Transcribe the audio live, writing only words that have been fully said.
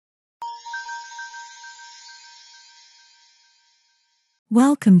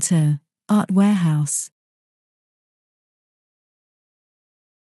Welcome to Art Warehouse.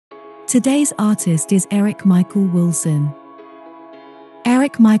 Today's artist is Eric Michael Wilson.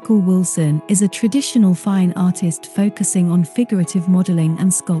 Eric Michael Wilson is a traditional fine artist focusing on figurative modeling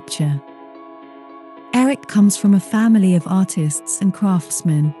and sculpture. Eric comes from a family of artists and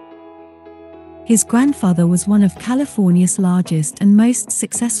craftsmen. His grandfather was one of California's largest and most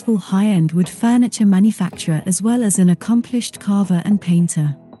successful high-end wood furniture manufacturer, as well as an accomplished carver and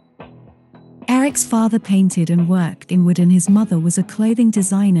painter. Eric's father painted and worked in wood, and his mother was a clothing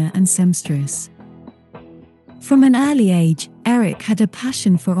designer and seamstress. From an early age, Eric had a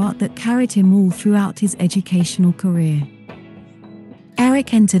passion for art that carried him all throughout his educational career.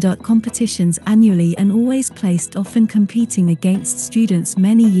 Eric entered art competitions annually and always placed, often competing against students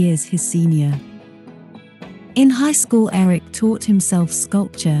many years his senior. In high school, Eric taught himself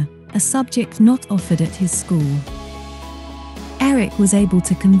sculpture, a subject not offered at his school. Eric was able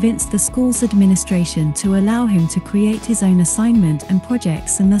to convince the school's administration to allow him to create his own assignment and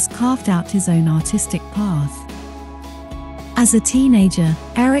projects, and thus carved out his own artistic path. As a teenager,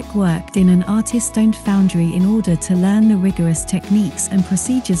 Eric worked in an artist-owned foundry in order to learn the rigorous techniques and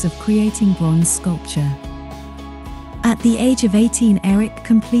procedures of creating bronze sculpture. At the age of 18, Eric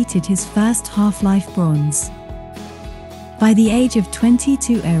completed his first half-life bronze. By the age of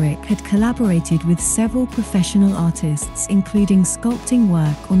 22, Eric had collaborated with several professional artists, including sculpting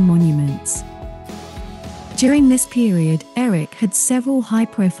work on monuments. During this period, Eric had several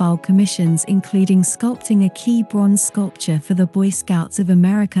high-profile commissions, including sculpting a key bronze sculpture for the Boy Scouts of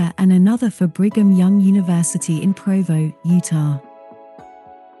America and another for Brigham Young University in Provo, Utah.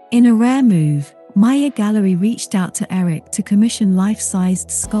 In a rare move, Maya Gallery reached out to Eric to commission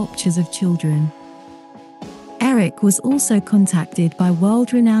life-sized sculptures of children. Eric was also contacted by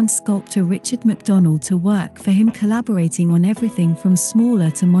world-renowned sculptor Richard McDonald to work for him, collaborating on everything from smaller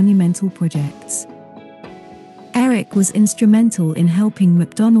to monumental projects. Eric was instrumental in helping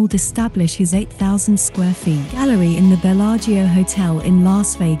McDonald establish his 8,000 square feet gallery in the Bellagio Hotel in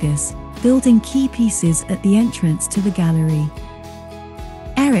Las Vegas, building key pieces at the entrance to the gallery.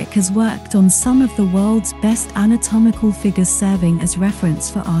 Eric has worked on some of the world's best anatomical figures, serving as reference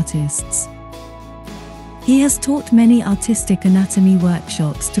for artists. He has taught many artistic anatomy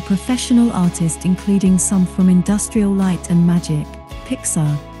workshops to professional artists, including some from Industrial Light and Magic,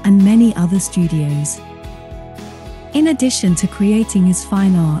 Pixar, and many other studios. In addition to creating his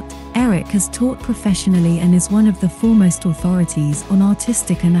fine art, Eric has taught professionally and is one of the foremost authorities on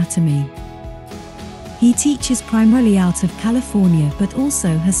artistic anatomy. He teaches primarily out of California, but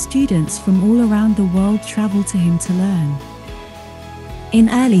also has students from all around the world travel to him to learn. In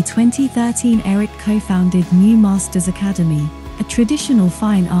early 2013, Eric co-founded New Masters Academy, a traditional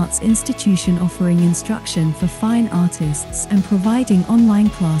fine arts institution offering instruction for fine artists and providing online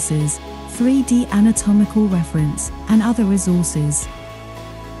classes, 3D anatomical reference, and other resources.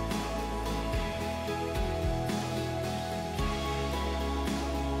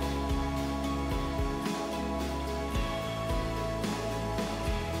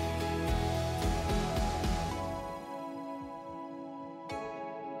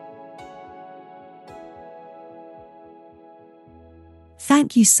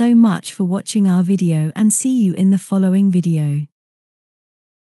 Thank you so much for watching our video, and see you in the following video.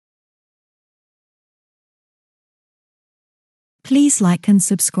 Please like and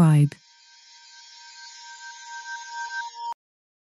subscribe.